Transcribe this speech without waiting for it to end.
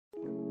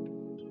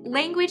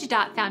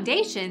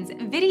Language.Foundation's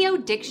Video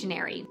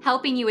Dictionary,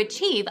 helping you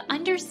achieve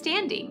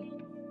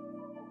understanding.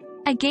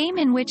 A game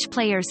in which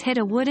players hit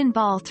a wooden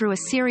ball through a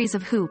series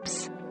of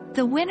hoops.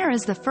 The winner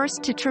is the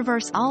first to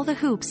traverse all the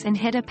hoops and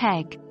hit a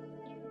peg.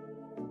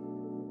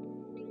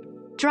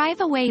 Drive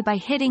away by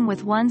hitting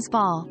with one's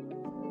ball.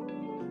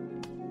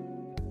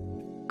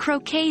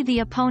 Croquet the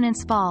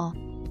opponent's ball.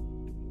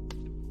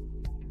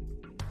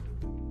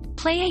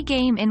 Play a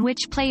game in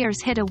which players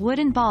hit a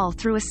wooden ball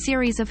through a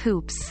series of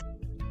hoops.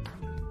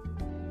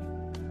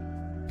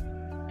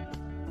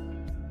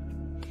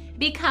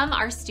 Become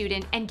our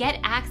student and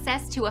get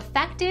access to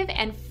effective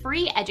and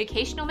free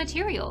educational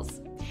materials.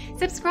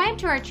 Subscribe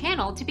to our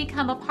channel to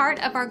become a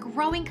part of our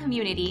growing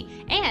community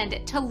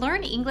and to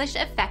learn English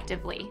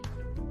effectively.